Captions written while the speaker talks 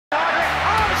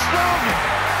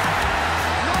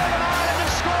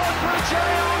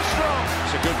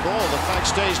ball, the flag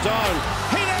stays down.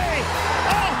 Heaney!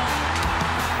 Oh!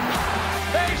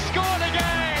 They scored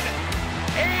again!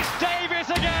 It's Davis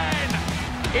again!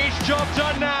 It's job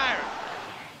done now!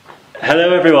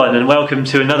 Hello everyone and welcome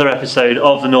to another episode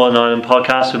of the Northern Ireland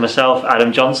podcast with myself,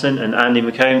 Adam Johnson and Andy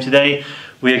McComb. Today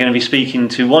we are going to be speaking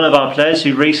to one of our players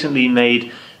who recently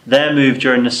made their move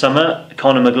during the summer,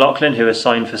 Conor McLaughlin, who has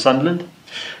signed for Sunderland.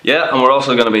 Yeah, and we're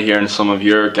also going to be hearing some of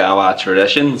your GAWA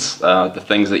traditions, the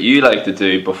things that you like to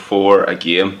do before a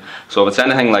game. So if it's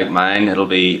anything like mine, it'll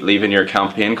be leaving your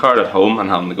campaign card at home and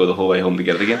having to go the whole way home to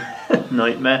get it again.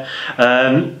 Nightmare.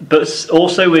 But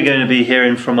also we're going to be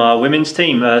hearing from our women's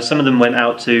team. Some of them went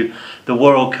out to the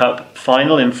World Cup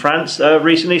final in France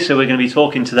recently, so we're going to be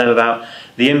talking to them about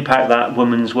the impact that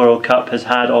Women's World Cup has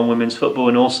had on women's football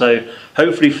and also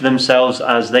hopefully for themselves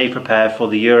as they prepare for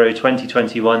the Euro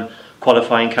 2021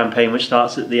 qualifying campaign, which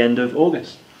starts at the end of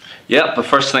August. Yeah, but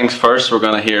first things first, we're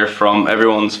going to hear from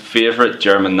everyone's favourite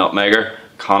German nutmegger,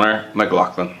 Conor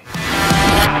McLaughlin.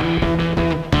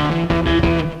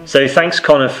 So thanks,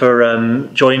 Conor, for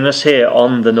joining us here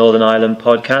on the Northern Ireland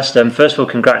podcast. First of all,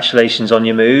 congratulations on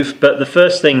your move. But the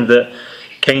first thing that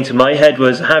came to my head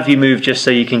was, have you moved just so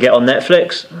you can get on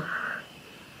Netflix? No.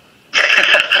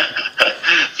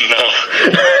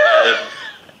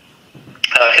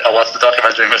 I watched the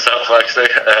documentary myself actually,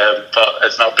 but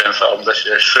it's not being filmed this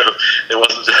year, so it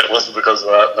wasn't because of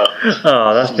that. No.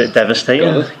 Oh, that's a bit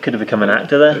devastating. Could have become an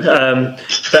actor there.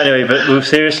 But anyway, but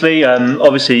seriously,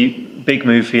 obviously big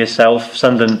move for yourself.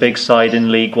 Sunderland, big side in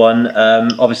League One.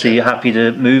 Obviously, you're happy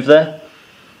to move there.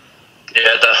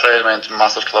 Yeah, definitely. I mean, it's a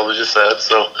massive club, as you said.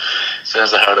 So as soon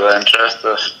as I heard of the interest,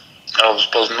 I was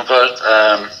buzzing about it.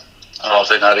 And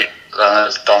obviously now that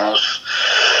it's done,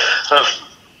 I've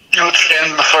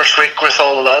trained the first week with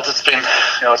all the lads. It's been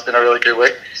a really good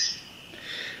week.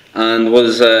 And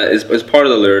is part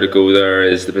of the lure to go there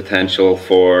is the potential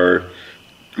for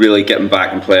really getting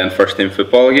back and playing first team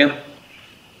football again?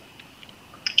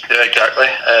 Yeah, exactly.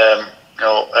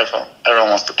 Everyone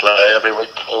wants to play every week.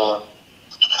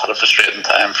 Had a frustrating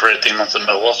time for 18 months in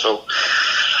Millwall, so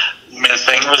the main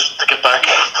thing was to get back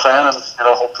playing and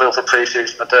hopefully over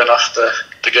pre-season I do enough to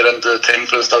get into the team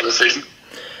for the start of the season.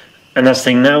 And that's the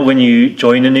thing now, when you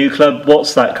join a new club,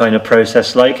 what's that kind of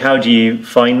process like? How do you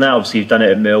find that? Obviously you've done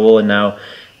it at Millwall and now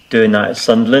doing that at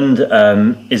Sunderland.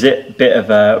 Is it a bit of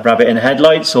a rabbit in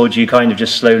headlights, or do you kind of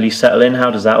just slowly settle in?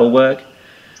 How does that all work?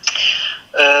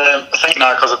 I think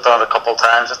now, because I've done it a couple of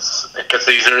times, it gets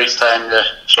easier each time you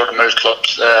sort of move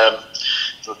clubs.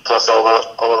 Plus all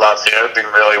the lads here have been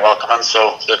really welcoming,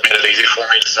 so they've made it easy for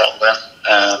me to settle in.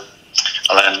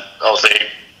 And then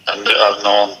obviously I've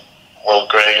known Will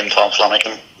Gregg and Tom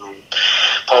Flanagan and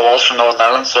Paul Walsh from Northern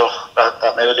Ireland, so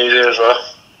that made it easier as well.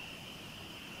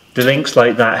 Do links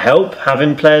like that help,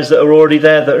 having players that are already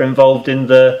there that are involved in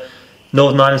the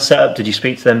Northern Ireland setup? Did you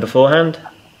speak to them beforehand?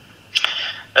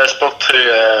 I spoke to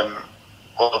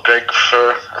Will Gregg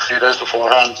for a few days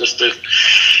beforehand just to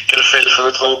get a feel for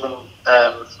the club,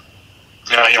 and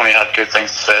he only had good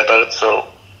things to say about it, so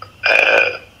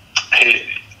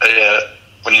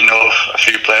when you know a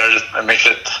few players, it makes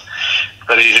it a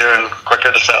bit easier and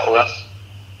quicker to settle in.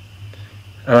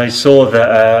 And I saw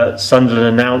that Sunderland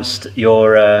announced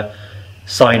your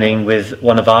signing with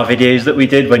one of our videos that we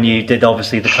did when you did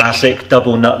obviously the classic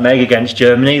double nutmeg against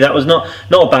Germany. That was not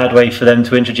a bad way for them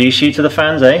to introduce you to the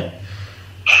fans, eh?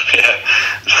 Yeah,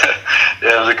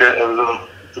 it was a good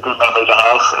memory to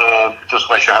have. Just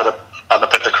wish I had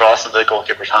put the cross in the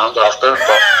goalkeeper's hand after,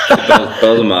 but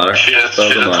doesn't matter. She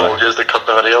told you to cut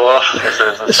the video off.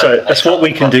 So that's what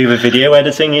we can do with video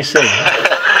editing, you see. It's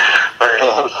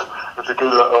a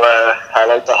good little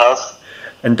highlight to have.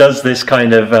 And does this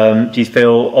kind of, do you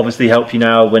feel, obviously help you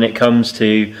now when it comes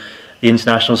to the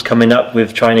internationals coming up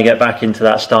with trying to get back into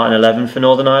that starting 11 for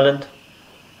Northern Ireland?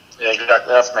 Yeah,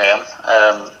 exactly. That's my aim.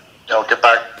 Get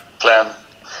back playing,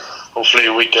 hopefully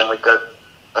week in, week out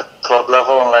at club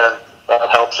level, and that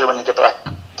helps you when you get back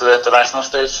to the international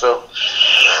stage. So,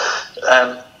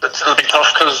 it'll be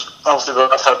tough because obviously the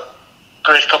lads had a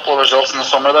great couple of results in the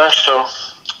summer there. So,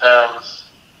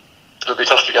 it'll be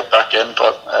tough to get back in,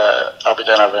 but I'll be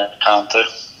doing everything I can too.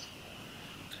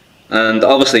 And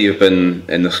obviously you've been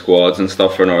in the squads and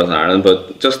stuff for Northern Ireland,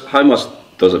 but just how much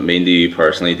does it mean to you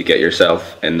personally to get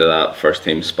yourself into that first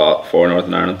team spot for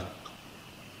Northern Ireland?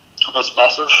 It's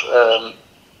massive.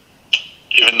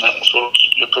 Even I suppose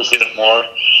you appreciate it more.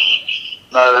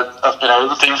 Now that I've been out of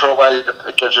the team for a while,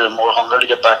 it gives you more hunger to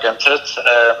get back into it.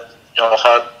 I've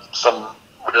had some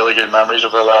really good memories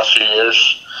over the last few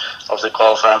years. Obviously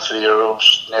qualifying for the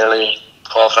Euros, nearly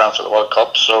qualifying for the World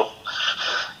Cup. So,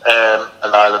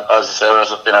 and now, as I say,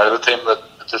 as I've been out of the team, that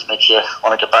just makes you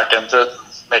want to get back into it,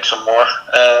 make some more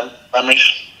memories.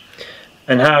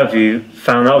 And how have you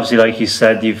found that? Obviously, like you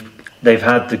said, they've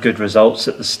had the good results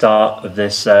at the start of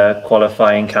this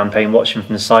qualifying campaign, watching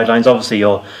from the sidelines. Obviously,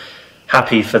 you're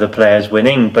happy for the players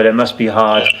winning, but it must be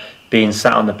hard being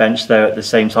sat on the bench there at the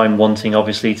same time, wanting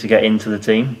obviously to get into the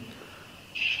team.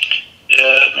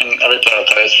 Yeah, I mean, every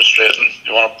player is frustrating.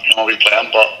 You want to be playing,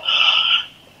 but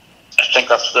I think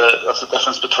that's the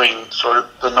difference between sort of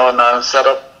the Northern Ireland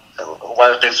setup,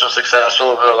 why it's been so successful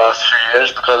over the last few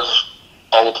years, because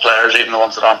all the players, even the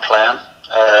ones that aren't playing,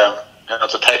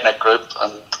 it's a tight-knit group,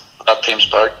 and that team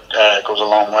spirit goes a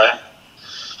long way.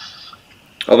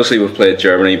 Obviously, we've played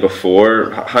Germany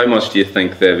before. How much do you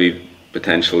think they've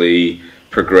potentially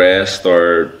progressed,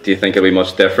 or do you think it'll be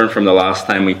much different from the last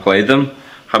time we played them?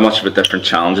 How much of a different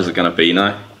challenge is it going to be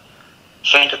now?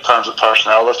 I think in terms of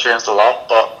personnel, they've changed a lot,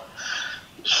 but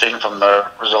you've seen from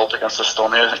their result against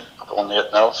Estonia, I think they won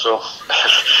 8-0, so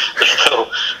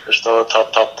they're still a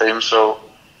top team, so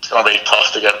it's going to be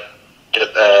tough to get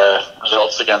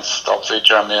results against obviously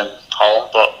Germany and Holland,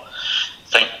 but I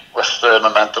think with the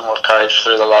momentum we've carried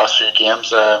through the last few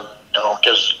games, we'll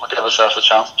give ourselves a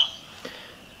chance.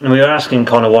 And we were asking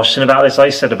Conor Washington about this. I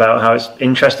said about how it's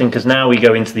interesting because now we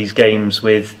go into these games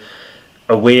with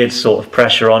a weird sort of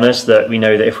pressure on us that we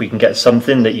know that if we can get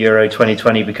something, that Euro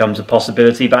 2020 becomes a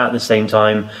possibility, but at the same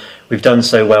time we've done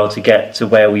so well to get to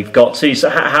where we've got to.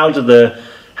 So how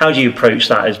do you approach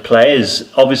that as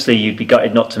players? Obviously you'd be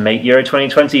gutted not to make Euro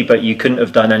 2020, but you couldn't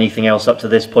have done anything else up to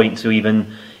this point to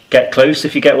even get close,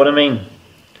 if you get what I mean.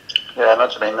 Yeah, I know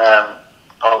what you mean.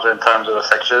 Also in terms of the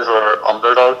fixtures, we're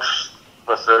underdogs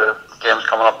with the games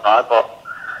coming up now, but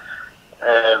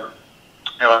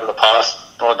in the past,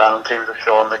 Northern Ireland teams have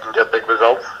shown they can get big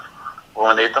results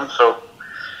when we need them, so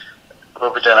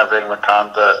we'll be doing everything we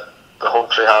can to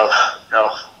hopefully have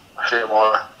a few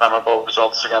more memorable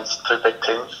results against two big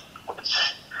teams,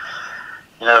 which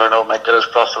you never know might get us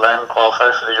across the line and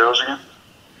qualify for the Euros again.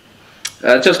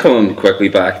 Just coming quickly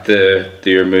back to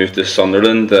your move to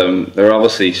Sunderland, they're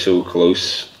obviously so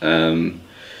close to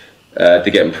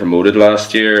getting promoted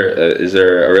last year. Is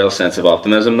there a real sense of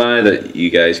optimism now that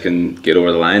you guys can get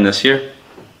over the line this year?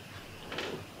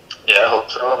 Yeah, I hope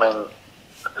so. I mean,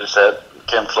 as I said, it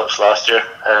came close last year.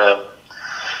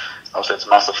 Obviously, it's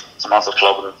a massive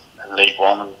club in League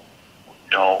One, and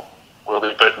we'll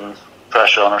be putting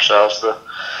pressure on ourselves to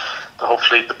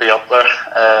hopefully to be up there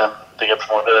to get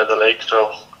promoted out of the league.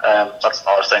 So that's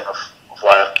another thing of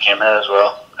why I came here as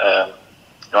well.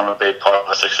 You want to be part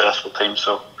of a successful team,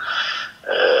 so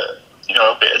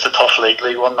it's a tough league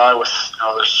One now. With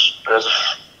there's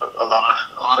a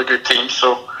lot of good teams,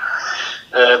 so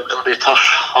it'll be a tough,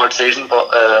 hard season. But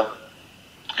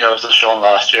as it's shown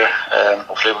last year,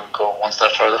 hopefully we can go one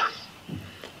step further.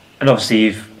 And obviously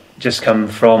you've just come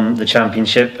from the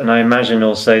Championship, and I imagine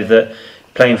also that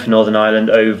playing for Northern Ireland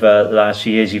over the last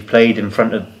few years, you've played in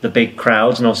front of the big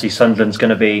crowds, and obviously Sunderland's going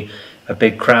to be a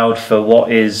big crowd for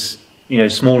what is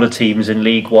smaller teams in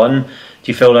League One.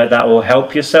 Do you feel like that will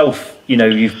help yourself?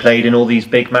 You've played in all these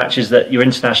big matches, that your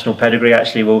international pedigree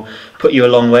actually will put you a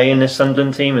long way in this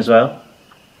Sunderland team as well?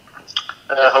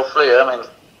 Hopefully, yeah. I mean,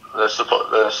 the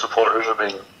supporters have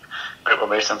been great with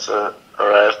me since I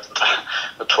arrived.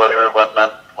 The Twitter went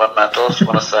mental, if you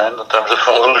want to say, in terms of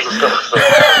followers and stuff. So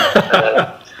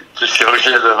just shows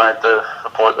you the amount of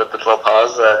support that the club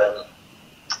has.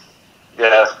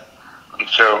 I'm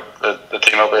sure the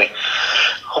team will be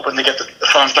hoping to get the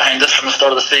fans behind us from the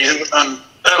start of the season, and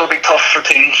it'll be tough for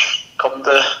teams coming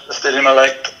to the stadium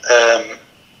elect.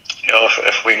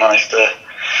 If we manage to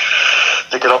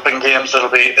get up in games, it'll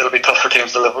be tough for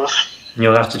teams to live with us.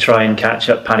 You'll have to try and catch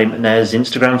up Paddy McNair's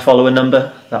Instagram follower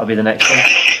number. That'll be the next one.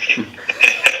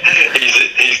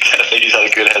 he's had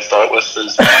a good head start with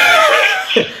his.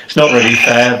 It's not really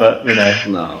fair, but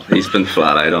No, he's been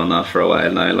flat out on that for a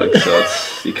while now. So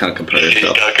you can't compare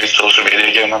yourself. He's got a good social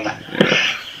media game on there. Yeah,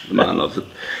 the man loves it.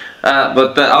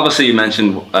 But obviously you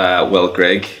mentioned Will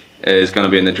Grigg is going to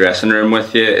be in the dressing room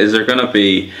with you. Is there going to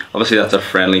be, obviously that's a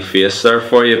friendly face there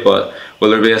for you, but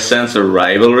will there be a sense of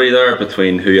rivalry there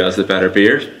between who has the better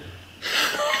beard?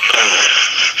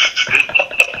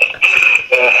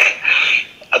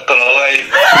 I don't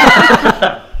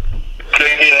know.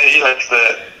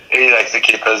 He likes to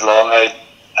keep his long.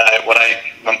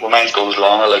 When mine goes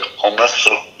long, I look homeless,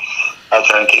 so I'll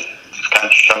try and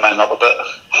trim mine up a bit.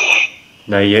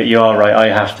 No, you are right. I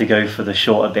have to go for the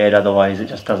shorter beard, otherwise it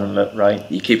just doesn't look right.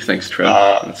 You keep things trim.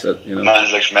 That's it.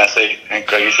 Mine looks messy, and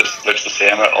Greg's just looks the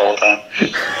same all the time.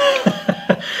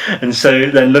 And so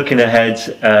then looking ahead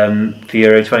for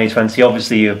Euro 2020,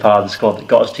 obviously you're part of the squad that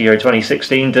got us to Euro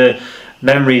 2016. Do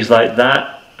memories like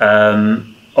that,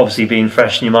 obviously being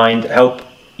fresh in your mind, help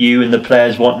you and the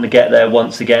players wanting to get there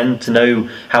once again, to know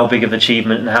how big of an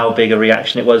achievement and how big a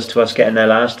reaction it was to us getting there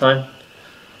last time?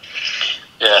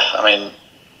 Yeah, I mean,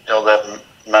 the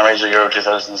memories of Euro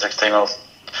 2016 will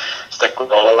stick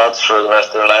with all the lads for the rest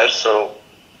of their lives, so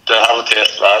to have a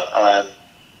taste of that and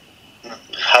then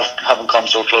haven't come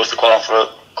so close to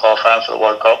qualifying for the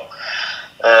World Cup,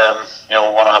 we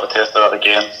want to have a taste of that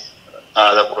again.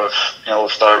 That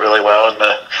we've started really well in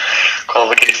the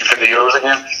qualification for the Euros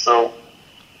again. So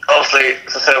obviously,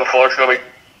 as I said before, it's going to be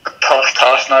a tough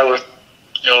task now with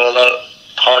a lot of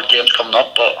hard games coming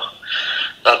up, but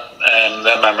that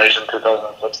their memories in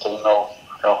 2016 will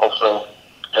hopefully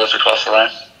get us across the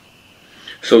line.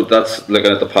 So that's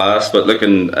looking at the past, but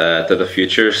looking to the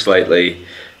future slightly.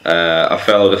 A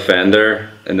fellow defender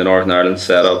in the Northern Ireland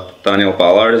setup, Daniel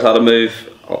Ballard, has had a move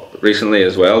recently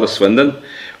as well to Swindon.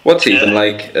 What's he been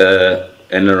like in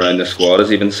and around the squad? Has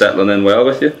he been settling in well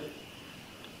with you?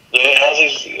 Yeah,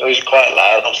 he's a quiet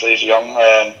lad. Obviously, he's young.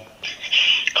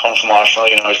 Comes from Arsenal,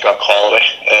 he's got quality.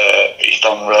 He's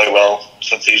done really well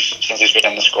since he's been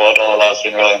in the squad. All the lads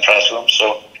have been really impressed with him.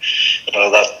 So,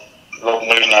 that little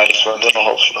move now to Swindon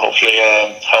will hopefully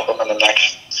help him in the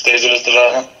next stage of his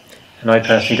development. And I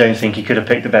personally don't think he could have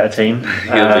picked a better team.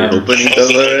 He'll be hoping he does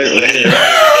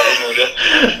that.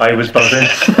 I was buzzing.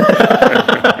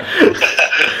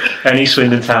 Any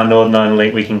Swindon Town Northern Ireland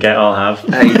link we can get, I'll have.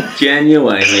 I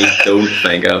genuinely don't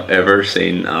think I've ever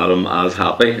seen Adam as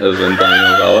happy as when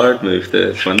Daniel Ballard moved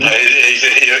to Swindon. He's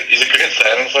a great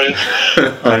signing for you.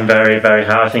 I'm very, very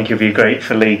happy. I think he'll be great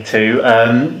for League Two.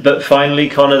 But finally,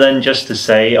 Conor, then, just to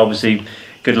say, obviously,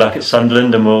 good luck at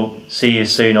Sunderland, and we'll see you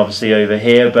soon, obviously, over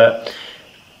here. But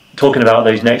talking about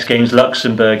those next games,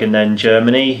 Luxembourg and then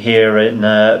Germany here in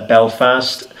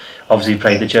Belfast. Obviously,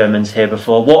 played the Germans here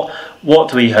before.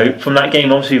 What do we hope from that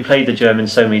game? Obviously, we played the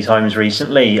Germans so many times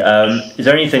recently. Is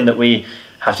there anything that we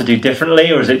have to do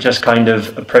differently, or is it just kind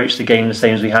of approach the game the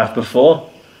same as we have before?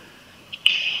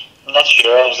 I'm not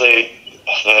sure. Obviously,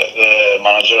 the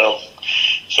manager will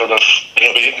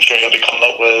he'll be coming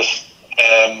up with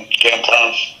game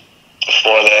plans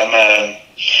for them.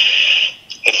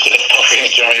 It's tough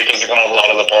against Germany because they're going to have a lot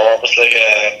of the ball, obviously.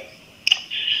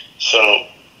 So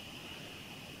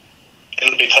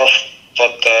it'll be tough,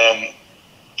 but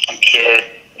I'm sure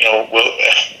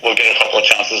we'll get a couple of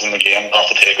chances in the game. Not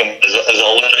to take them as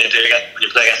always when you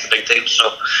play against the big teams. So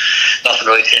nothing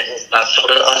really changes in that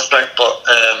sort of aspect. But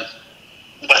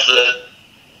with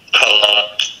got a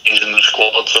lot of teams in the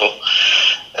squad, so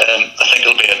I think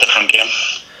it'll be a different game.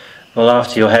 Well,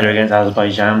 after your header against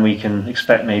Azerbaijan, we can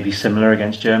expect maybe similar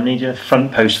against Germany. Do you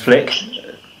front post flick?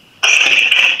 Yeah,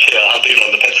 I'll be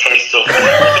on the pitch first. So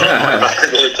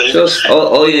just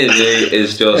all you do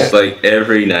is just like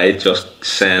every night, just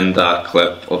send that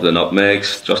clip of the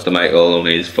nutmegs just to Michael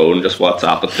O'Neill's phone. Just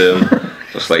WhatsApp it to him,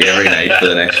 just like every night for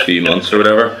the next few months or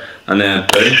whatever, and then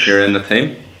boom, you're in the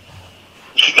team.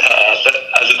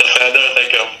 As a defender, I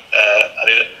think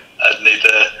I need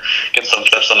to get some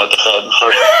clips on my defender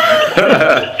first.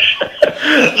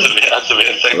 That's the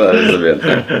main thing. That is the main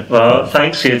thing. Well,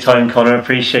 thanks for your time, Conor.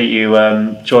 Appreciate you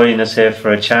joining us here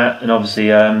for a chat, and obviously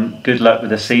good luck with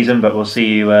the season, but we'll see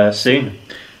you soon.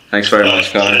 Thanks very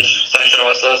much, Conor. Thanks very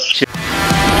much, lads.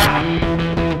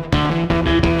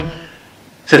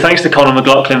 So thanks to Conor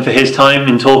McLaughlin for his time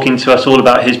in talking to us all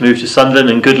about his move to Sunderland,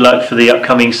 and good luck for the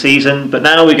upcoming season. But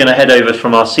now we're going to head over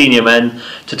from our senior men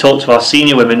to talk to our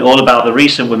senior women all about the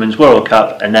recent Women's World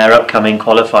Cup and their upcoming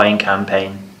qualifying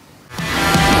campaign.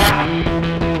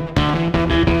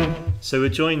 So we're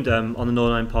joined on the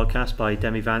Northern Ireland podcast by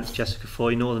Demi, Vance, Jessica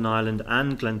Foy, Northern Ireland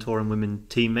and Glentoran women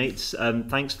teammates.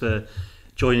 Thanks for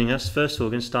joining us. First of all,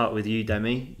 we're going to start with you,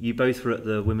 Demi. You both were at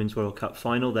the Women's World Cup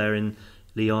final there in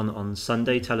Lyon on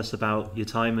Sunday. Tell us about your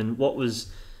time and what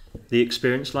was the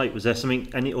experience like. Was there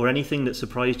anything that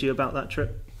surprised you about that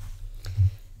trip?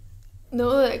 No,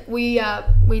 like we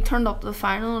turned up to the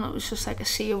final and it was just like a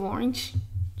sea of orange.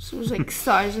 So it was like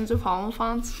thousands of Holland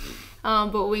fans.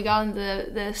 But we got into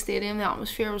the stadium, the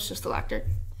atmosphere was just electric.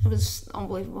 It was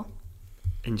unbelievable.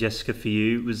 And Jessica, for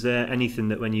you, was there anything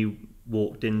that when you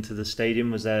walked into the stadium,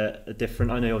 was there a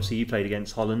different? I know obviously you played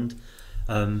against Holland.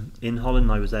 In Holland,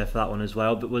 I was there for that one as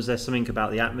well, but was there something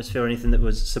about the atmosphere or anything that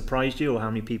was surprised you, or how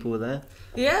many people were there?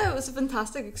 Yeah, it was a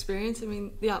fantastic experience. I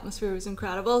mean, the atmosphere was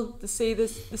incredible. To see the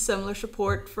similar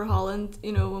support for Holland,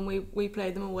 when we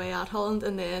played them away at Holland,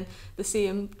 and then the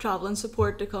same travelling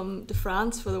support to come to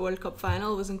France for the World Cup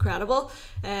final was incredible.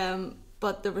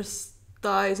 But there was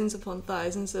thousands upon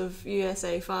thousands of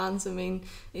USA fans. I mean,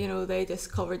 you know, they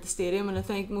just covered the stadium, and I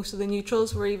think most of the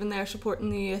neutrals were even there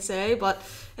supporting the USA. But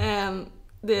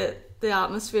the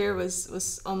atmosphere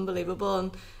was unbelievable,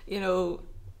 and you know,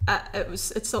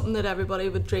 it's something that everybody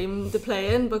would dream to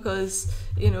play in, because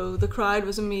you know, the crowd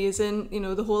was amazing. You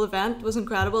know, the whole event was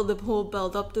incredible. The whole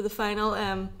build up to the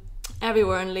final.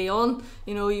 Everywhere in Lyon,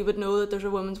 you know, you would know that there's a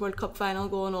Women's World Cup final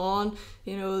going on.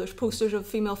 You know, there's posters of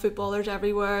female footballers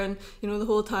everywhere, and you know, the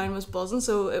whole town was buzzing.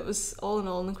 So it was all in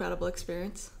all an incredible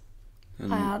experience.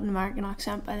 I had an American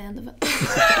accent by the end of it.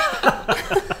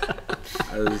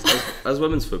 As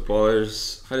women's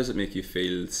footballers, how does it make you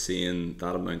feel seeing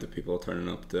that amount of people turning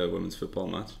up to a women's football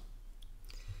match?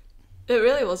 It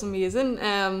really was amazing.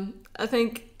 I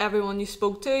think everyone you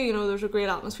spoke to, you know, there's a great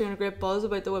atmosphere and a great buzz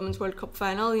about the Women's World Cup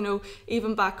final. You know,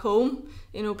 even back home,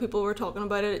 you know, people were talking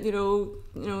about it. You know,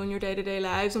 in your day-to-day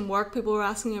lives and work, people were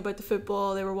asking you about the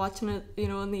football. They were watching it, you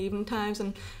know, in the evening times.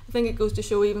 And I think it goes to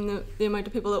show even the amount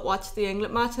of people that watched the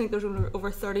England match. I think there's over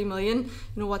 30 million, you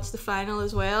know, watched the final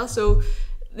as well. So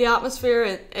the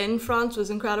atmosphere in France was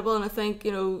incredible, and I think,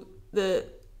 you know,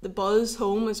 the buzz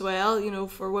home as well, you know,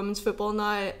 for women's football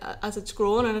now, as it's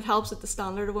grown, and it helps that the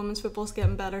standard of women's football is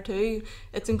getting better too.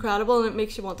 It's incredible, and it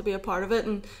makes you want to be a part of it,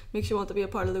 and makes you want to be a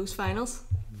part of those finals.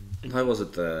 How was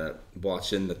it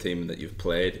watching the team that you've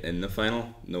played in the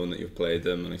final, knowing that you've played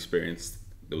them and experienced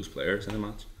those players in a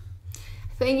match?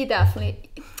 I think you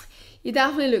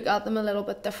definitely look at them a little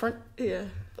bit different. Yeah.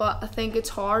 But I think it's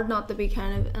hard not to be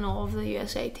kind of in awe of the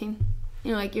USA team.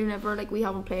 You know, like, you're never, like, we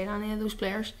haven't played any of those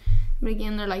players. But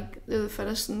again, they're the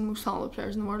fittest and most talented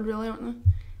players in the world, really, aren't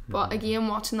they? But again,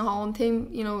 watching the Holland team,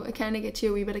 you know, it kind of gets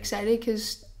you a wee bit excited,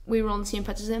 because we were on the same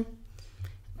pitch as them,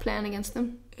 playing against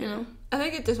them, you know. I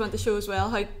think it just went to show as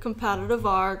well how competitive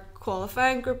our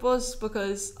qualifying group was,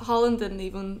 because Holland didn't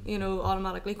even, you know,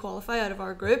 automatically qualify out of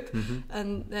our group,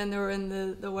 and then they were in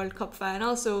the World Cup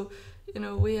final. So, you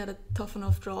know, we had a tough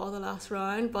enough draw the last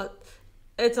round, but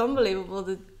it's unbelievable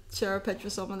to share a pitch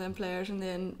with some of them players and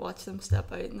then watch them step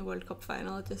out in the World Cup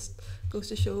final. It just goes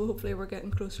to show, hopefully we're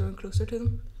getting closer and closer to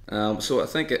them. So I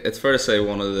think it's fair to say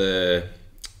one of the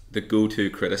go-to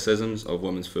criticisms of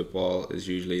women's football is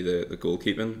usually the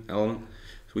goalkeeping element.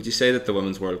 So would you say that the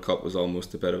Women's World Cup was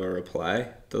almost a bit of a reply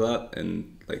to that?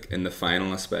 And like in the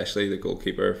final especially, the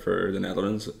goalkeeper for the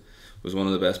Netherlands was one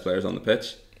of the best players on the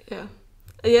pitch.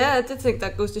 Yeah, I did think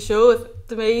that goes to show.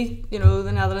 To me, you know,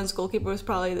 the Netherlands goalkeeper was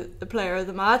probably the player of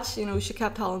the match. You know, she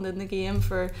kept Holland in the game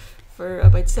for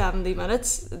about 70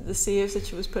 minutes. The saves that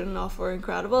she was putting off were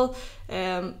incredible.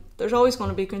 There's always going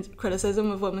to be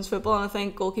criticism of women's football, and I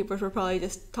think goalkeepers were probably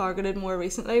just targeted more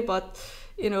recently. But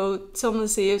you know, some of the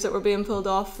saves that were being pulled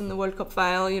off in the World Cup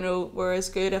final, you know, were as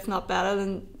good, if not better,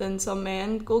 than some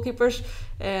men goalkeepers.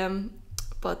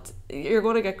 But you're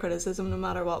going to get criticism no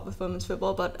matter what with women's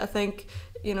football. But I think,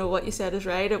 you know, what you said is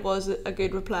right. It was a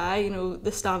good reply. You know,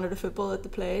 the standard of football that they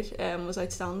played was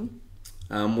outstanding.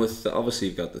 With obviously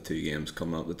you've got the two games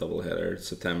coming up, the double header,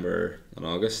 September and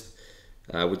August.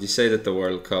 Would you say that the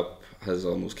World Cup has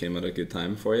almost came at a good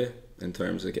time for you in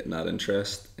terms of getting that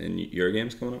interest in your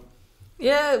games coming up?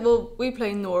 Yeah, well, we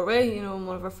played Norway, you know, in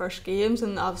one of our first games,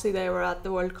 and obviously they were at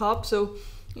the World Cup, so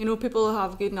you know, people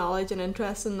have good knowledge and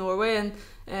interest in Norway,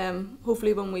 and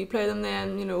hopefully when we play them,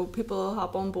 then you know, people will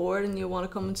hop on board and you want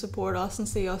to come and support us and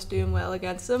see us doing well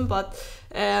against them. But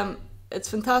it's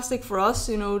fantastic for us,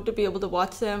 you know, to be able to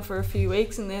watch them for a few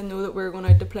weeks and then know that we're going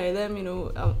out to play them, you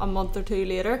know, a month or two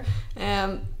later.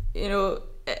 You know,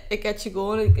 it gets you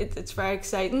going. It's very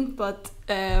exciting, but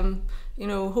you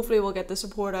know, hopefully we'll get the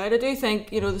support out. I do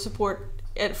think, you know, the support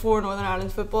for Northern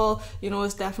Ireland football, you know,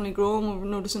 is definitely growing. We're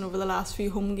noticing over the last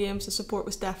few home games the support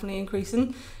was definitely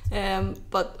increasing,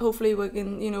 but hopefully we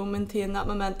can, you know, maintain that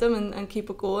momentum and keep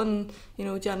it going, and you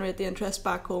know, generate the interest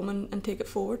back home and take it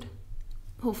forward.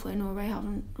 Hopefully Norway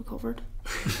haven't recovered.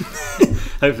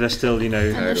 Hopefully they're still, you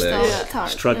know,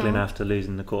 struggling after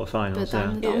losing the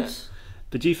quarterfinals.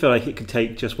 But do you feel like it could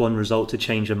take just one result to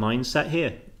change a mindset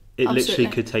here? It literally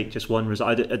could take just one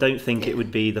result. I don't think it would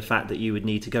be the fact that you would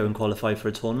need to go and qualify for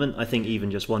a tournament. I think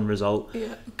even just one result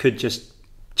could just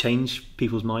change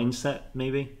people's mindset,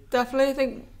 maybe. Definitely, I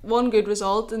think one good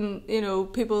result, and you know,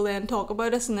 people then talk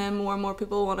about us, and then more and more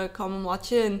people want to come and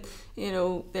watch you, and you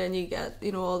know, then you get,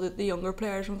 you know, all the younger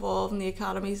players involved in the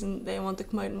academies, and they want to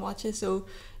come out and watch you. So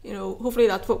you know, hopefully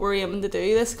that's what we're aiming to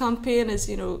do this campaign, is,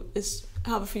 you know, is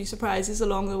have a few surprises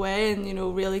along the way, and you know,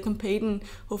 really compete and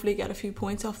hopefully get a few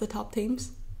points off the top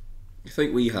teams. I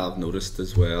think we have noticed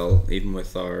as well, even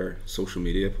with our social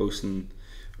media posting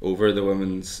over the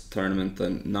women's tournament,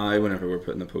 and now whenever we're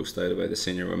putting a post out about the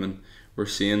senior women, we're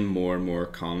seeing more and more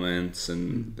comments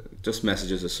and just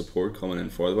messages of support coming in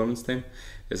for the women's team.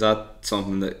 Is that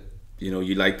something that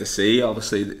you like to see?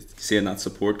 Obviously, seeing that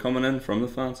support coming in from the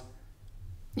fans.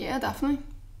 Yeah, definitely.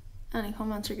 Any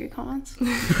comments are good comments.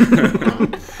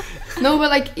 No, but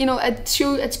like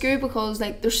it's good because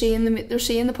like they're seeing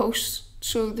the posts,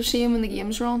 so they're seeing when the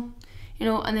games are on,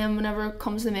 and then whenever it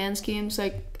comes to the men's games,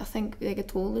 like I think they get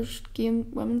told there's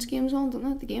women's games on, don't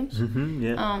they? The games.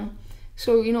 Yeah.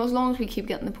 So as long as we keep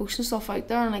getting the posts and stuff out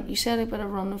there, and like you said, a bit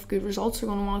of run of good results, they're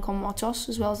going to want to come watch us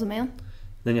as well as the men.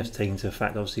 Then you have to take into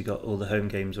effect, obviously, got all the home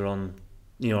games are on,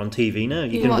 on TV now.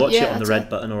 You can watch it on the red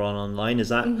button or on online. Is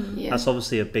that that's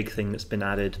obviously a big thing that's been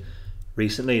added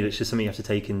recently. It's just something you have to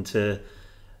take into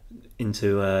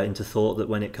thought, that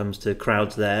when it comes to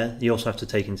crowds there, you also have to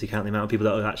take into account the amount of people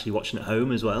that are actually watching at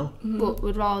home as well. But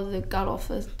would rather they got off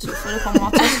the sofa to come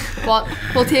watch us, but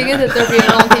we'll take it that they're being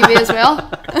on TV as well.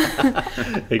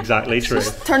 Exactly true.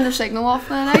 Just turn their signal off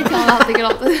then. I tell them how to get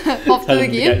up to the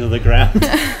game. Get to the ground.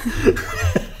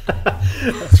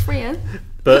 It's free in.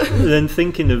 But then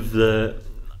thinking of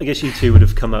I guess you two would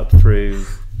have come up through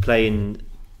playing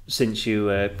since you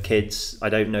were kids. I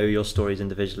don't know your stories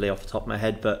individually off the top of my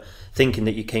head, but thinking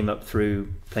that you came up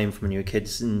through playing from when you were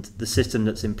kids, and the system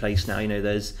that's in place now,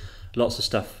 there's lots of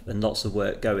stuff and lots of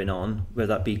work going on, whether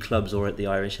that be clubs or at the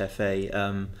Irish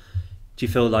FA. Do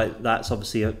you feel like that's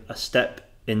obviously a step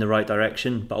in the right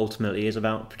direction, but ultimately is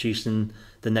about producing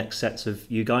the next sets of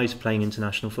you guys playing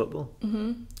international football?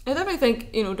 I definitely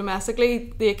think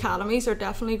domestically the academies are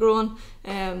definitely growing.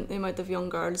 The amount of young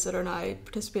girls that are now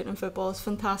participating in football is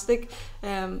fantastic.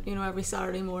 Every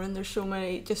Saturday morning there's so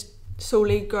many just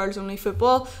solely girls only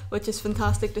football, which is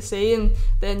fantastic to see. And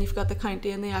then you've got the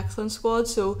county and the excellence squad,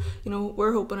 so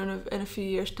we're hoping in a few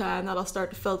years time that'll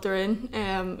start to filter in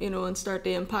and start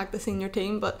to impact the senior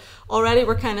team. But already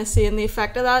we're kind of seeing the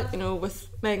effect of that, with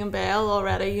Megan Bell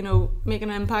already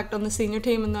making an impact on the senior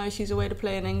team, and now she's away to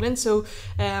play in England. So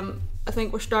I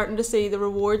think we're starting to see the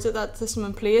rewards of that system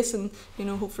in place, and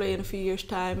hopefully in a few years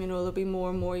time there'll be more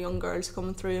and more young girls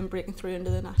coming through and breaking through into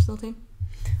the national team.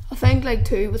 I think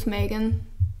too with Megan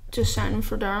just signing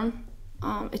for Durham,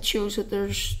 it shows that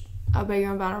there's a bigger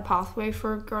and better pathway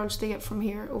for girls to get from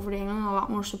here over to England, a lot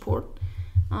more support.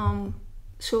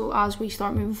 So as we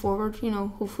start moving forward,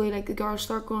 hopefully the girls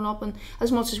start growing up, and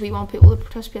as much as we want people to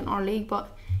participate in our league,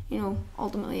 but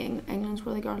ultimately England's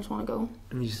where the girls want to go.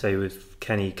 And you say with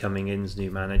Kenny coming in as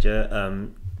new manager,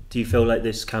 do you feel like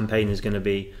this campaign is going to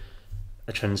be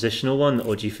a transitional one,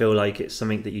 or do you feel like it's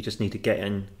something that you just need to get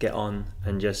on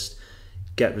and just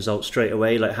get results straight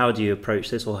away? Like, how do you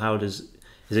approach this, or is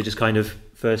it just kind of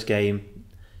first game,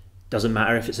 doesn't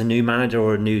matter if it's a new manager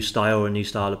or a new style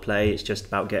of play, it's just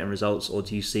about getting results? Or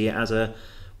do you see it as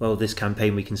this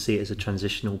campaign, we can see it as a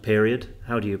transitional period?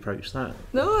 How do you approach that?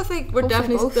 No, I think we're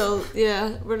definitely still,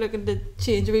 we're looking to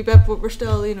change a wee bit, but we're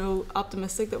still,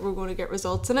 optimistic that we're going to get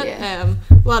results in it. A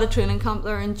lot of training camp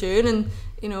there in June, and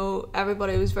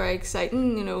everybody was very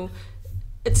exciting.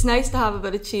 It's nice to have a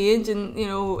bit of change, and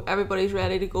everybody's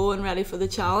ready to go and ready for the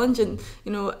challenge, and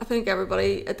I think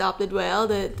everybody adapted well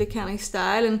to Kenny's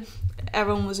style, and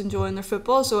everyone was enjoying their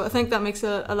football. So I think that makes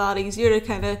it a lot easier to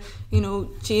kind of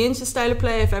change the style of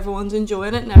play if everyone's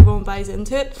enjoying it and everyone buys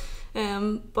into it.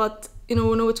 But we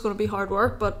know it's going to be hard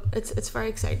work, but it's very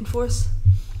exciting for us.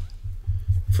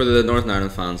 For the Northern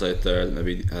Ireland fans out there,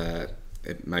 maybe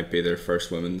it might be their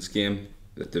first women's game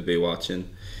that they'll be watching.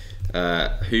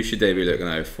 Who should they be looking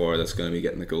out for that's going to be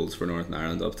getting the goals for Northern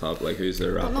Ireland up top? Like, who's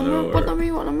their rapping over? What number? We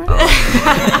haven't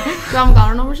got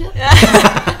our numbers yet.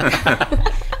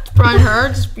 Brown hair,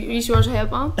 just use yours a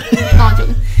headband. No,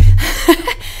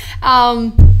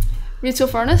 I'm joking. Rachel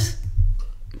Furness.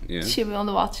 Yeah. She'll be on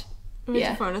the watch.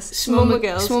 Rachel Furness. Simone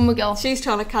McGill. She's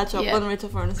trying to catch up on Rachel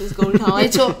Furness's goal tally.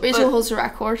 Rachel holds the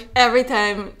record. Every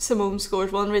time Simone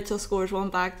scores one, Rachel scores one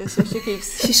back. So she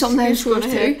keeps. She sometimes scores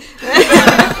two.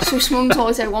 So Simone's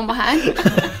always one behind.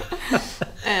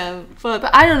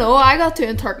 But I don't know. I got two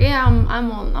in Turkey. I'm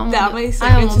on. Demi's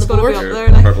I am on the board. Up there,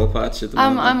 like. Purple patch at the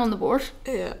moment. I'm on the board.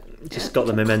 Yeah. Just got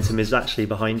the momentum is actually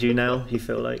behind you now. You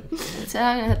feel like. That's it.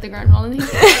 I'm gonna hit the ground running.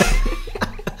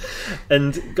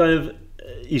 And kind of,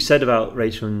 you said about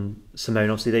Rachel and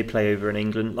Simone. Obviously, they play over in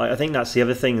England. Like, I think that's the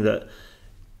other thing that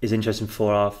is interesting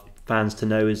for our fans to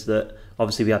know, is that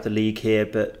obviously we have the league here,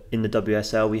 but in the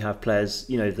WSL we have players,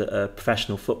 that are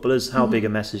professional footballers. How big a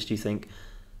message do you think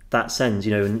that sends?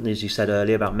 And as you said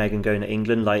earlier about Megan going to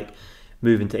England, like,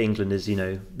 moving to England is,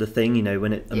 the thing.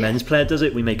 When a men's player does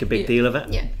it, we make a big deal of it.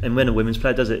 Yeah. And when a women's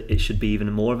player does it, it should be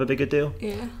even more of a bigger deal.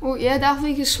 Yeah. Well, yeah,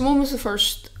 definitely, because Simone was the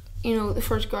first, the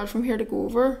first girl from here to go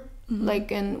over.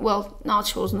 like, and well, not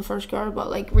chosen the first girl, but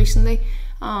like recently,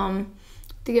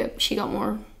 she got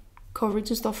more coverage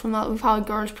and stuff from that. We've had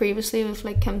girls previously with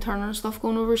like Kim Turner and stuff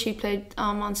going over. She played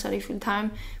Man City full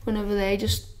time whenever they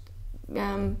just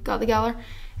got together.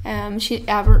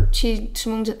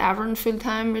 Simone's at Everton full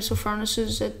time. Rachel Furness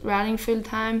is at Reading full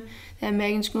time. Then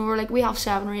Megan's going over. Like, we have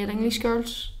 7 or 8 English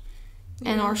girls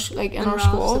in our squad.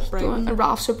 And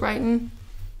Ralph's at Brighton.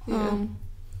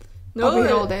 I'll be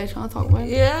here all day trying to talk about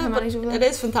it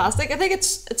is fantastic. I think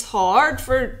it's hard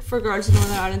for girls in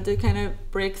Northern Ireland to kind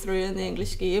of break through in the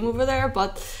English game over there,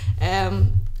 but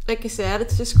like you said,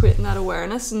 it's just creating that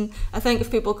awareness. And I think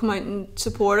if people come out and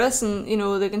support us, and you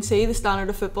know, they can see the standard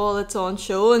of football that's on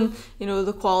show, and you know,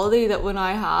 the quality that we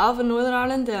now have in Northern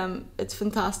Ireland, it's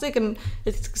fantastic, and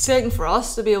it's exciting for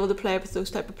us to be able to play with those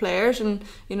type of players. And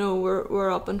you know,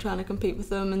 we're up and trying to compete with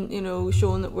them, and you know,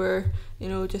 showing that we're, you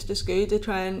know, just as good to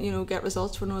try and, you know, get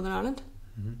results for Northern Ireland.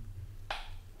 Mm-hmm.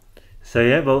 So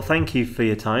yeah, well, thank you for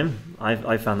your time.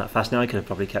 I found that fascinating. I could have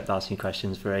probably kept asking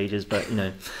questions for ages, but you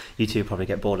know, you two probably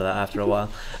get bored of that after a while.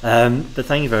 But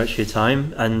thank you very much for your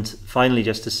time. And finally,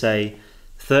 just to say,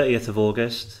 30th of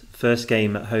August, first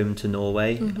game at home to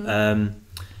Norway. Mm-hmm.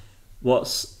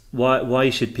 Why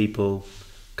should people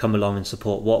come along and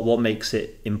support? What makes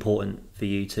it important for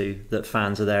you two that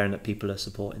fans are there and that people are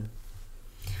supporting?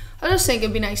 I just think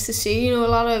it'd be nice to see, you know, a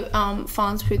lot of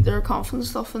fans put their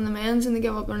confidence stuff in the men's, and they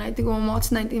give up their night to go and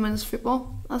watch 90 minutes of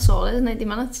football. That's all it is, 90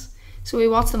 minutes. So we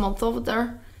watched a month of it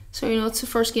there. So, you know, it's the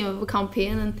first game of a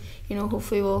campaign, and, you know,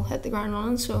 hopefully we'll hit the ground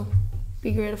running. So it'd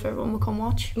be great if everyone would come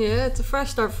watch. Yeah, it's a fresh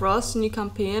start for us, a new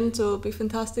campaign, so it'd be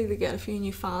fantastic to get a few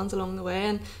new fans along the way,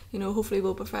 and you know, hopefully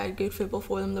we'll provide good football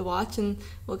for them to watch, and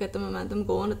we'll get the momentum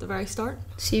going at the very start.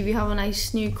 See if you have a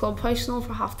nice new clubhouse and all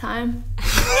for half time.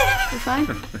 You're fine.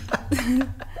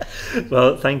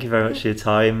 Well, thank you very much for your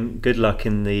time. Good luck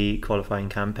in the qualifying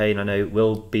campaign. I know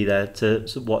we'll be there to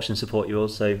watch and support you all,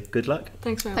 so good luck.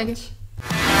 Thanks very much.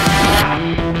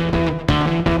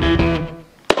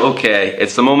 Okay,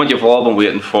 it's the moment you've all been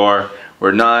waiting for.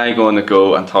 We're now going to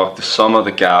go and talk to some of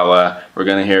the GAWA. We're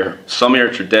going to hear some of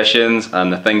your traditions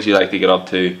and the things you like to get up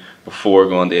to before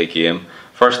going to a game.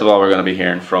 First of all, we're going to be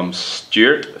hearing from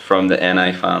Stuart from the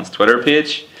NI Fans Twitter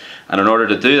page. And in order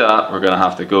to do that, we're going to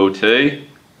have to go to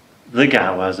the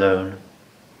GAWA Zone.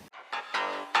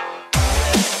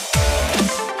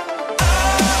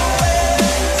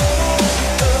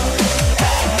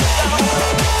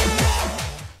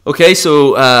 Okay,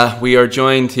 so we are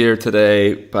joined here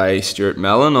today by Stuart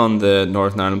Mellon on the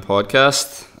Northern Ireland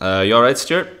podcast. You alright,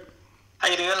 Stuart? How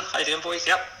you doing? How you doing, boys?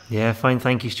 Yep. Yeah, fine,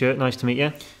 thank you, Stuart. Nice to meet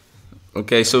you.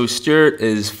 Okay, so Stuart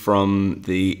is from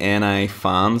the NI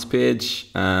Fans page,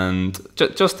 and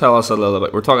just tell us a little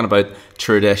bit. We're talking about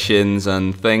traditions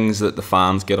and things that the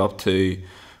fans get up to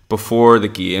before the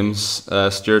games,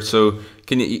 Stuart. So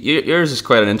yours is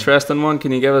quite an interesting one.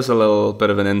 Can you give us a little bit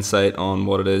of an insight on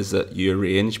what it is that you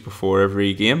arrange before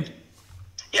every game?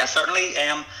 Yeah, certainly.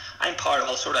 I'm part of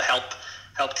a sort of help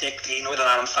take the Northern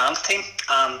Ireland fans team,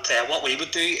 and what we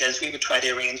would do is we would try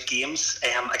to arrange games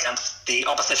against the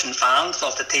opposition fans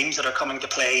of the teams that are coming to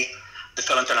play the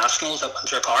full internationals at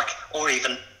Windsor Park, or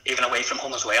even away from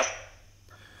home as well.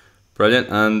 Brilliant.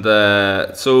 And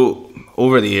so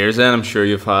over the years then, I'm sure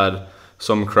you've had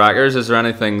some crackers. Is there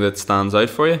anything that stands out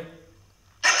for you?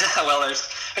 Well, there's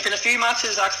been a few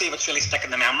matches actually which really stick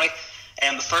in the memory.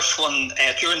 The first one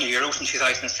during the Euros in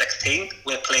 2016,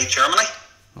 we played Germany.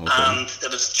 Okay. And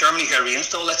it was Germany who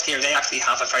arranged all this here. They actually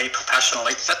have a very professional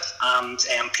outfit,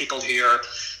 and people who are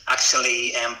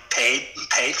actually paid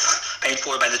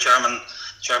for by the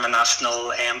German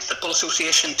National Football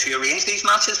Association to arrange these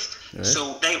matches. Right.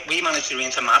 So we managed to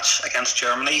arrange a match against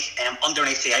Germany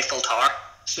underneath the Eiffel Tower.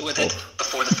 So we did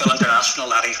before the full international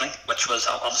that evening, which was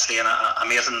obviously an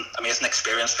amazing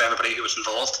experience for everybody who was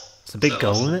involved. It's a big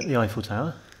goal, isn't it, the Eiffel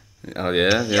Tower? Oh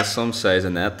yeah, there's some size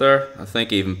of net there. I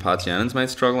think even Pat Jennings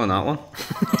might struggle in that one.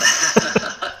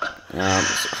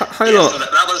 How long? So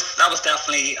that was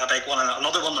definitely a big one. And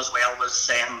another one as well was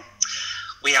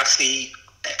we actually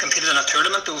competed in a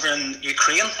tournament over in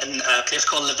Ukraine in a place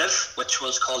called Lviv, which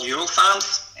was called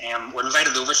Eurofans. We're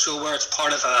invited over, so it's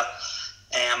part of a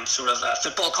sort of a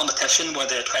football competition where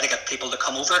they try to get people to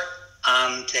come over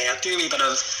and do a wee bit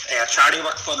of charity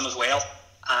work for them as well.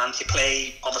 And you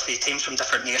play obviously teams from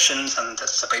different nations, and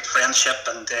it's about friendship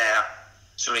and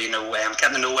sort of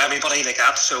getting to know everybody like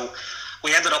that. So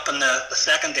we ended up in the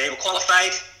second day. We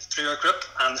qualified through our group,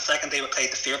 and the second day we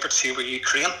played the favourites, who were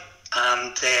Ukraine.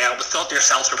 And we thought to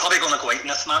ourselves, we're probably going to go out in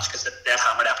this match because they'd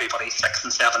hammered everybody 6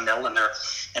 and 7-0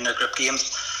 in their group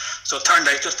games. So it turned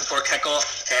out just before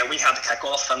kick-off, we had the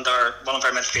kick-off, and one of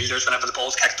our midfielders, whenever the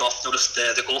ball's kicked off, noticed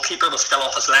the goalkeeper was still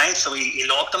off his line, so he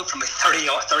logged him from like 30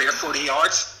 or 40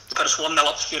 yards to put us 1-0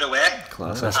 up straight away.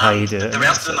 Class. That's how you do it. The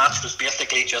rest of the match was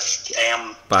basically just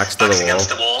backs against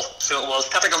the wall. So it was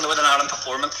typical Northern Ireland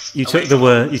performance. You took the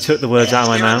words out of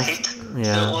my mouth.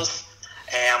 Yeah. So it was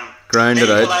grounded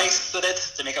out. Equalised with it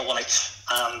to make it 1-1,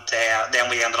 and then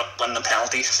we ended up winning the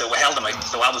penalties. So we held them out.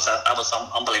 So that was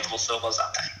unbelievable. So it was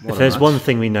that time. If there's one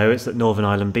thing we know, it's that Northern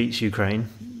Ireland beats Ukraine.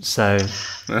 So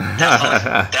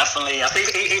definitely. I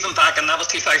think even back, and that was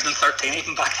 2013.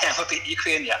 Even back then, we beat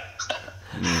Ukraine. Yeah.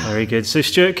 Very good. So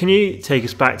Stuart, can you take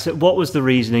us back to what was the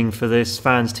reasoning for this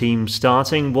fans team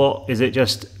starting? What is it,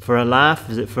 just for a laugh?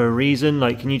 Is it for a reason?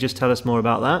 Like, can you just tell us more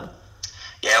about that?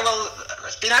 Yeah, well,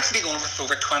 it's been actually going on for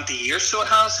over 20 years, so it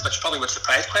has, which probably would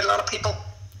surprise quite a lot of people.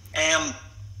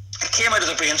 It came out of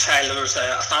the brainchild. There was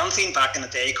a fanzine back in the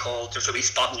day called There's a Wee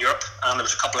Spot in Europe, and there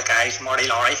was a couple of guys, Marty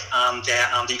Lowry and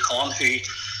Andy Cohn, who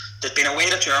they'd been away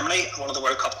to Germany, one of the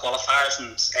World Cup qualifiers,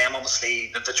 and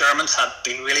obviously the Germans had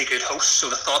been really good hosts, so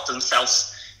they thought to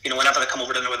themselves, whenever they come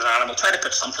over to Northern Ireland, we'll try to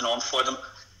put something on for them.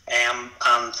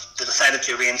 And they decided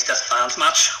to arrange this fans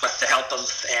match with the help of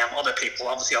other people,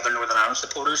 obviously other Northern Ireland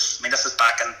supporters. I mean, this is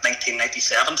back in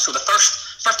 1997, so the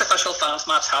first official fans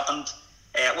match happened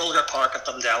at Wilger Park at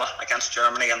Dundela against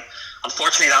Germany, and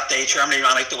unfortunately that day Germany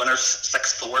ran out the winners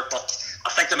 6-4, but I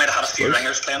think they might have had a few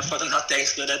ringers playing for them that day,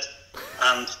 so they did.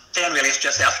 And then really it's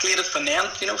just escalated from then,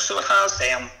 so it has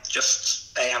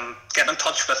just getting in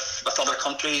touch with other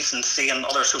countries and seeing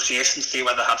other associations, see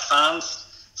whether they had fans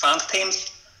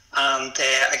teams, and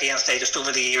again, just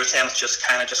over the years then it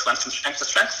just went from strength to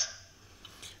strength.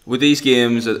 Would these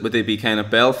games, would they be kind of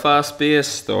Belfast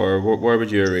based, or where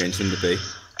would you arrange them to be?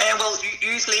 Well,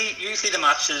 usually the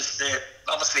matches,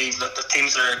 obviously the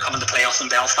teams that are coming to play us in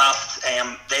Belfast,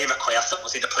 they request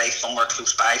obviously to play somewhere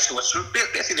close by, so it's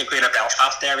basically the greater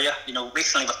Belfast area.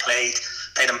 Recently we've played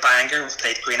in Bangor, we've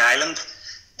played Green Island,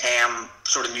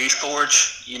 sort of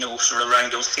Newforge, sort of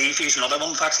around those Seaviews, and other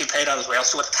ones we've actually played at as well,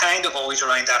 so it's kind of always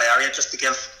around that area, just to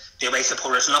give the away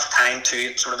supporters enough time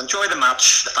to sort of enjoy the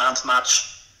match, the fans match,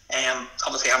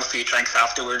 obviously have a few drinks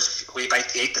afterwards, a wee bite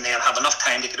to eat, and then have enough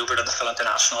time to get over to the full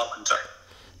international at Windsor.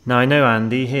 Now I know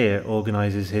Andy here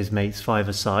organises his mates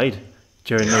five-a-side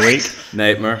during the week.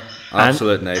 Nightmare,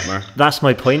 absolute nightmare. That's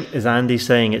my point, is Andy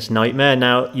saying it's nightmare.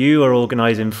 Now you are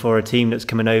organising for a team that's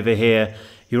coming over here,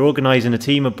 you're organising a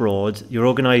team abroad, you're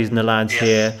organising the lads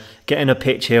here, getting a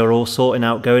pitch here, all sorting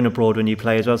out going abroad when you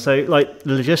play as well. So like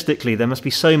logistically there must be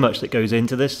so much that goes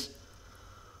into this.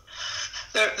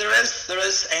 There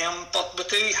is, but we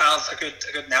do have a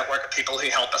good network of people who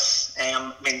help us.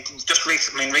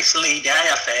 Recently the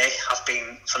IFA has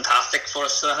been fantastic for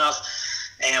us to have.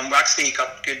 We actually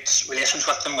got good relations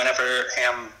with them whenever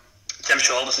Tim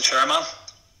Shaw was the chairman.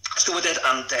 So we did,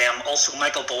 and also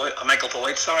Michael Boyd,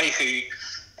 who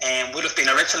would have been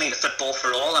originally the Football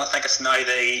for All, and I think it's now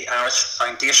the Irish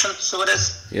Foundation. So it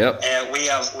is. Yep. We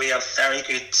have very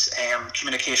good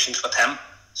communications with him.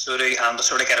 So to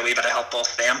sort of get a wee bit of help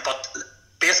off them, but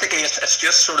basically it's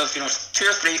just sort of 2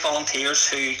 or 3 volunteers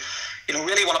who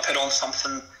really want to put on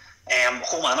something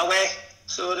home and away.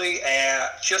 So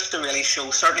just to really show,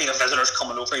 certainly the visitors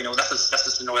coming over, this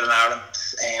is the Northern Ireland,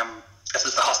 this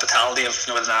is the hospitality of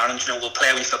Northern Ireland. We'll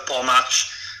play a wee football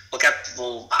match,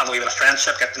 we'll have a wee bit of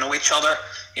friendship, get to know each other,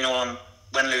 and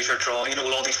win, lose or draw,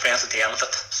 we'll all be friends at the end of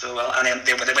it. So and then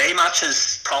the away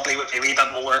matches probably would be a wee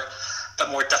bit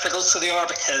more difficult, so they are,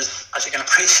 because as you can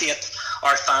appreciate,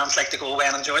 our fans like to go away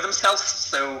and enjoy themselves,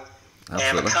 so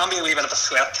it can be a wee bit of a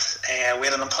sweat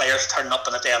waiting on players turning up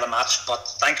on the day of the match, but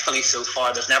thankfully so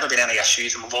far there's never been any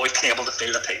issues, and we've always been able to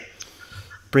feel the team.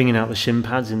 Bringing out the shin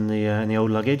pads in the old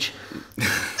luggage.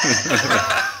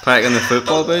 Packing the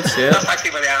football boots, yeah. That's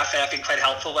actually where the IFA have been quite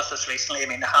helpful with us recently. I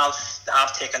mean, they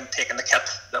have taken the kit.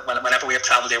 Whenever we have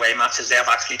travelled away matches, they have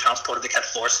actually transported the kit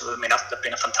for us. So I mean, they've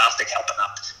been a fantastic help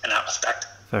in that respect.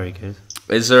 Very good.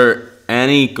 Is there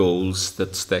any goals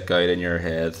that stick out in your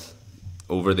head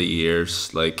over the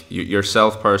years? Like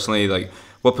yourself personally, like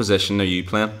what position are you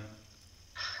playing?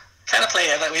 Kind of play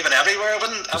a wee bit everywhere. I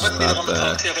wouldn't be the one to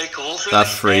talk to about goals. Really. That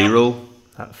free role.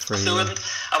 So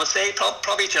I would say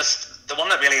probably just the one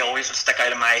that really always would stick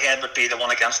out in my head would be the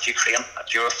one against Ukraine at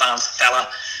Eurofans. Fella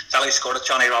who scored at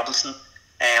Johnny Robinson.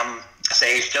 I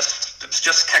say it was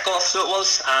just kick-off, so it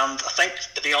was. And I think,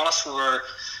 to be honest,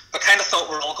 we kind of thought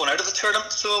we were all going out of the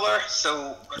tournament,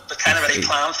 so we kind of already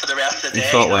planned for the rest of the day.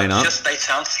 Thought, why not? Just by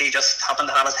chance, he just happened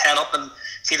to have his head up and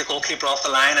see the goalkeeper off the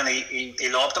line, and he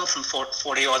lobbed him from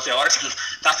 40 odd yards. And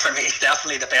that for me is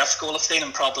definitely the best goal I've seen,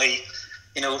 and probably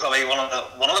probably one of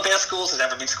the best goals that's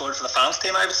ever been scored for the fans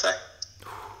team, I would say.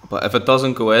 But if it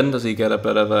doesn't go in, does he get a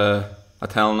bit of a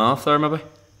telling off there, maybe?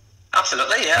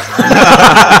 Absolutely, yeah.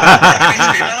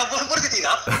 What did he do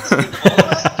that?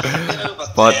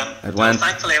 But it went.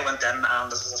 Thankfully, it went in,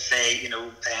 and as I say, it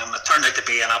turned out to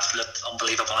be an absolute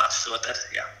unbelievable match. So it did,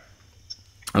 yeah.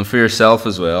 And for yourself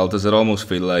as well, does it almost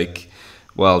feel like,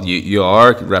 well, you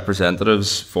are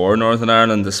representatives for Northern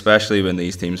Ireland, especially when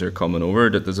these teams are coming over?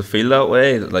 Does it feel that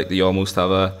way? Like you almost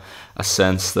have a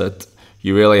sense that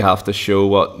you really have to show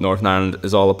what Northern Ireland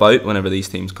is all about whenever these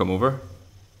teams come over?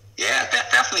 Yeah, it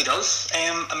definitely does.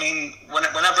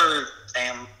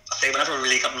 Whenever we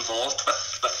really got involved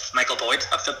with Michael Boyd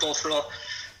at Football for All,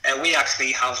 we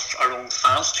actually have our own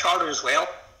fans charter as well,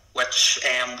 which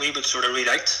we would sort of read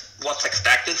out what's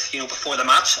expected, before the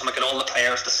match, and we get all the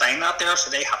players to sign that there, so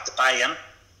they have to buy in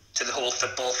to the whole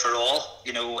Football for All,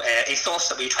 ethos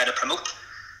that we try to promote.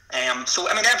 So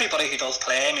everybody who does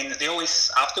play, they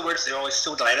always afterwards they're always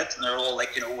so delighted, and they're all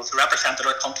like, we've represented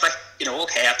our country,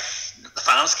 okay, at the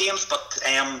fans games, but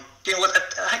I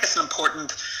think it's an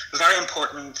important, very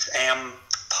important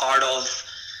part of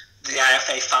the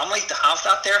IFA family to have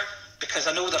that there, because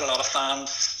I know that a lot of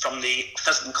fans from the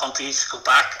visiting countries go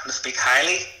back and speak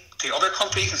highly to other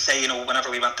countries and say, whenever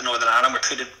we went to Northern Ireland, we're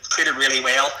treated really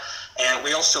well.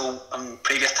 We also, in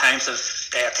previous times,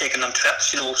 have taken them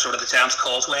trips, sort of the James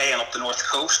Causeway and up the North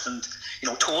Coast, and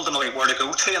told them where to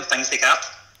go to and things like that.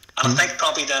 And I think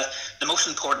probably the most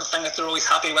important thing that they're always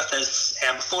happy with is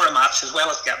before a match, as well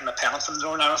as getting a penalty from the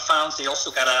Northern Ireland fans, they also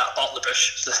get a bottle of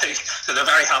Bush, so they're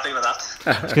very happy with that.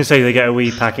 I was going to say they get a wee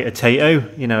packet of Tato,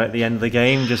 at the end of the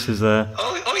game, just as a...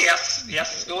 Oh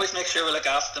yes, we always make sure we look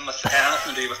after them with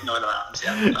anything to do with Northern Ireland,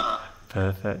 yeah.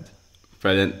 Perfect.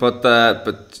 Brilliant,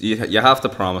 but you have to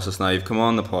promise us now. You've come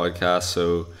on the podcast,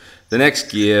 so the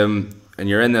next game, and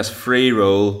you're in this free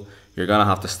role, you're gonna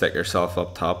have to stick yourself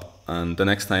up top. And the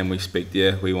next time we speak to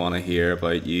you, we want to hear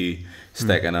about you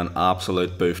sticking an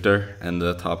absolute booster in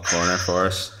the top corner for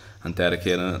us and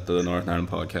dedicating it to the Northern Ireland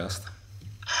podcast.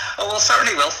 Oh well,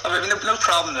 certainly will. No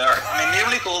problem there. The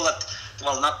only goal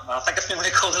I think it's the only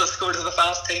goal that I scored to the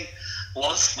fans team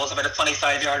was about a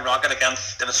 25-yard rocket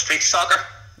against street soccer.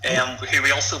 Who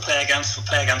we also play against. We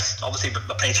play against, obviously, we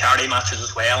play charity matches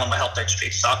as well, and we helped out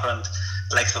street soccer and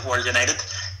the likes of World United.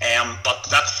 But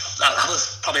that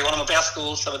was probably one of my best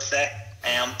goals, I would say.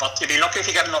 But you'd be lucky if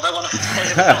you get another one.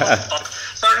 But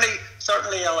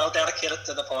certainly I'll dedicate it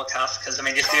to the podcast, because you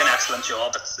do an excellent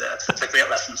job. It's a great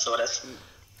listen, so it is.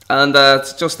 And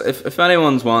it's just, if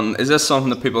anyone's wanting, is this something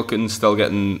that people can still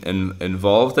get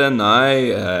involved in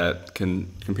now? Can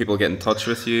people get in touch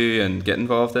with you and get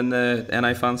involved in the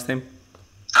NI fans team?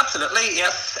 Absolutely,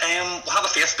 yes. We have a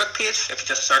Facebook page. If you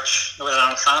just search Northern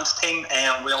Ireland fans team,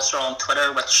 we also are on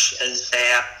Twitter, which is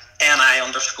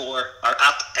 @NI_fans.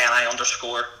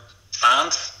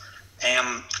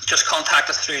 Just contact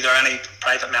us through there, any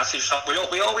private message.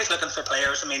 We're always looking for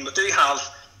players. We do have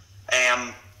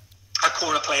a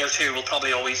core of players who will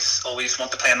probably always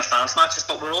want to play in the fans matches,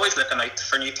 but we're always looking out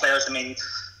for new players.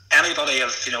 Anybody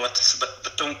of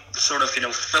but don't sort of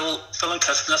full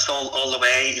inclusiveness all the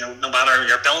way. No matter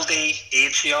your ability,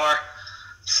 age you are,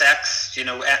 sex,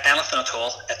 anything at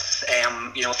all. It's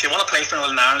if you want to play for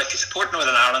Northern Ireland, if you support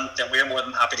Northern Ireland, then we're more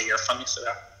than happy to hear from you. So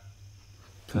yeah.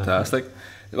 Fantastic.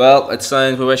 Well,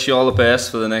 we wish you all the best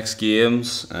for the next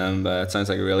games, and it sounds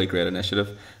like a really great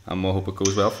initiative, and we'll hope it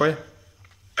goes well for you.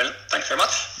 Brilliant. Thanks very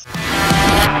much.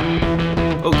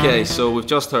 Okay, so we've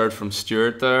just heard from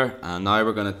Stuart there, and now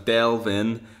we're going to delve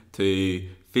in to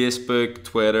Facebook,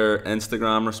 Twitter,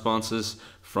 Instagram responses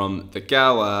from the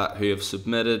GAWA, who have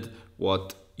submitted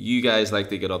what you guys like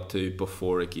to get up to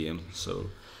before a game.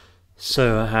 So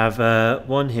I have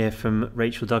one here from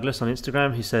Rachel Douglas on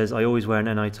Instagram, who says, I always wear an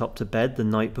NI top to bed the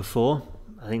night before.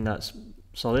 I think that's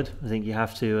solid. I think you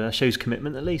have to, shows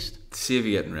commitment at least. Save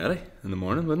you getting ready in the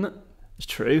morning, wouldn't it? It's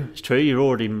true. You're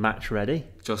already match ready.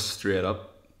 Just straight up.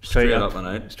 Straight up and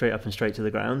out. Straight up and straight to the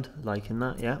ground. Liking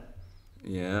that, yeah.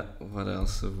 Yeah, what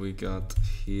else have we got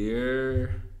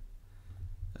here?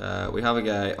 We have a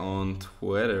guy on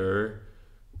Twitter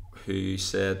who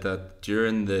said that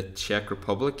during the Czech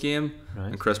Republic game,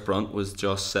 and Chris Brunt was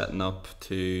just setting up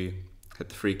to hit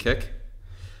the free kick,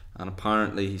 and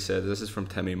apparently he said, this is from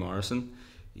Timmy Morrison,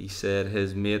 he said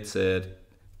his mate said,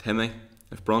 Timmy,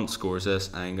 if Brunt scores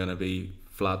this, I'm going to be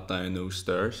flat down those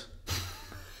stairs.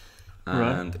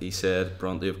 And he said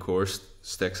Brunty, of course,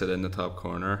 sticks it in the top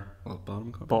corner,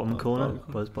 bottom corner,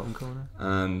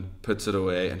 and puts it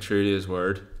away, and true to his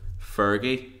word,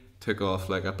 Fergie took off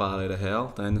like a bat out of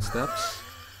hell down the steps.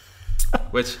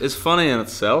 which is funny in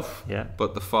itself. Yeah.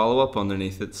 But the follow-up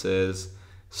underneath it says,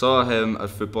 saw him at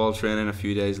football training a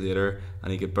few days later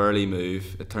and he could barely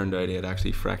move. It turned out he had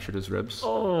actually fractured his ribs.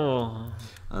 Oh.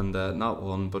 And not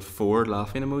 1 but 4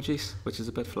 laughing emojis, which is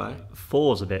a bit fly.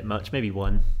 4's a bit much, maybe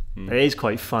 1. It is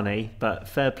quite funny, but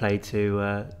fair play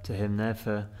to him there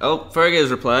for... Oh, Fergie has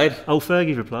replied. Oh,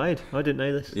 Fergie replied. I didn't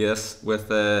know this. Yes, with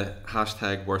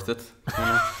hashtag worth it.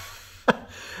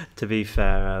 To be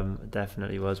fair,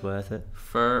 definitely was worth it.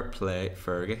 Fair play,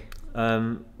 Fergie.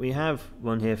 We have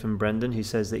one here from Brendan who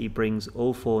says that he brings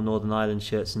all 4 Northern Ireland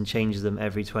shirts and changes them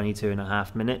every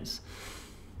 22.5 minutes.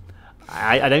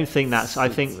 I don't think that's... I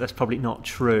think that's probably not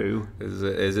true. Is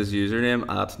his username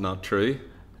 @nottrue?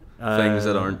 Things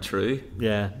that aren't true.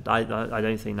 Yeah, I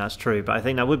don't think that's true, but I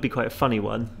think that would be quite a funny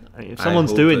one. I mean, if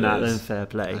someone's doing that, then fair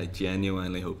play. I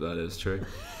genuinely hope that is true.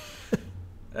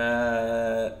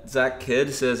 Zach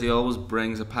Kidd says he always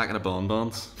brings a packet of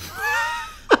bonbons.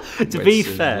 To be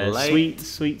fair,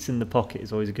 sweets in the pocket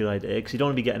is always a good idea, because you don't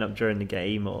want to be getting up during the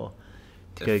game or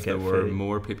to go get food. If there were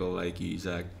more people like you,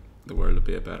 Zach, the world would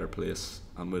be a better place,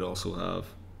 and we'd also have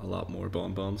a lot more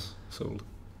bonbons sold.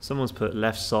 Someone's put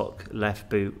left sock, left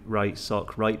boot, right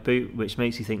sock, right boot, which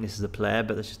makes you think this is a player,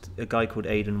 but there's just a guy called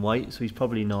Aidan White, so he's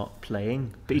probably not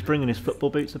playing. But he's bringing his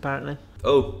football boots, apparently.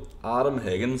 Oh, Adam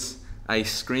Higgins. I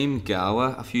screamed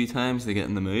GAWA a few times to get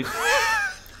in the mood.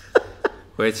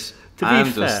 Which,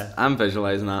 I'm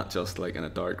visualising that just like in a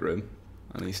dark room,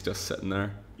 and he's just sitting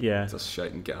there, just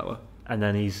shouting GAWA. And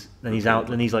then he's out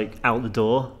the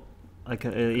door. And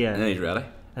then he's ready.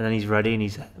 And then he's ready, and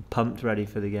he's pumped, ready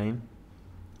for the game.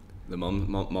 The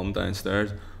mum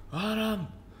downstairs, Adam,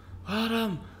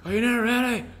 are you not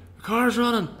ready? The car's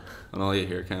running. And all you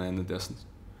hear kind of in the distance,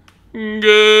 go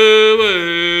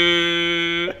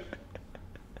away.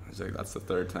 I was like, that's the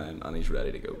 3rd time, and he's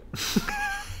ready to go.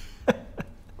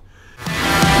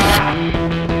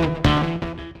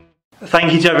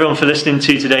 Thank you to everyone for listening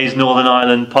to today's Northern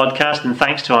Ireland podcast, and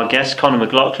thanks to our guests Conor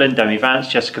McLaughlin, Demi, Vance,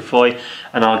 Jessica Foy,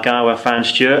 and our GAWA fan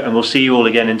Stuart, and we'll see you all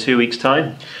again in 2 weeks'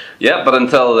 time. Yeah, but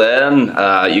until then,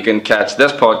 you can catch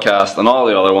this podcast and all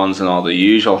the other ones in all the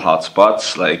usual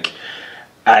hotspots like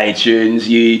iTunes,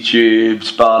 YouTube,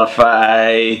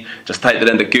 Spotify. Just type it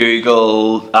into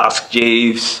Google, Ask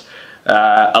Jeeves,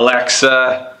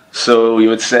 Alexa. So you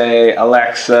would say,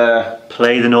 Alexa,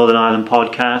 play the Northern Ireland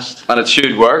podcast. And it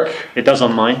should work. It does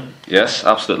on mine. Yes,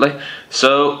 absolutely.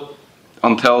 So,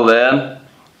 until then,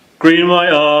 Green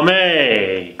White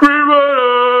Army! Green White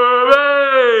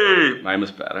Army! Mine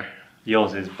was better.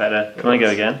 Yours is better. Can I go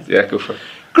again? Yeah, go for it.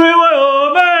 Green White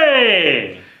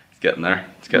Army! It's getting there.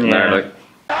 It's getting there, like.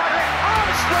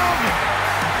 Armstrong!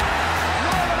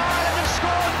 Northern Ireland has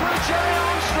scored through Jerry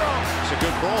Armstrong. It's a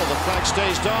good ball. The flag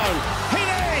stays down.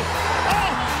 Heaney!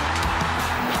 Oh!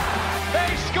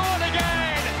 They scored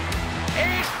again!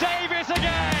 It's Davis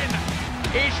again!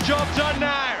 It's job done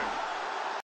now.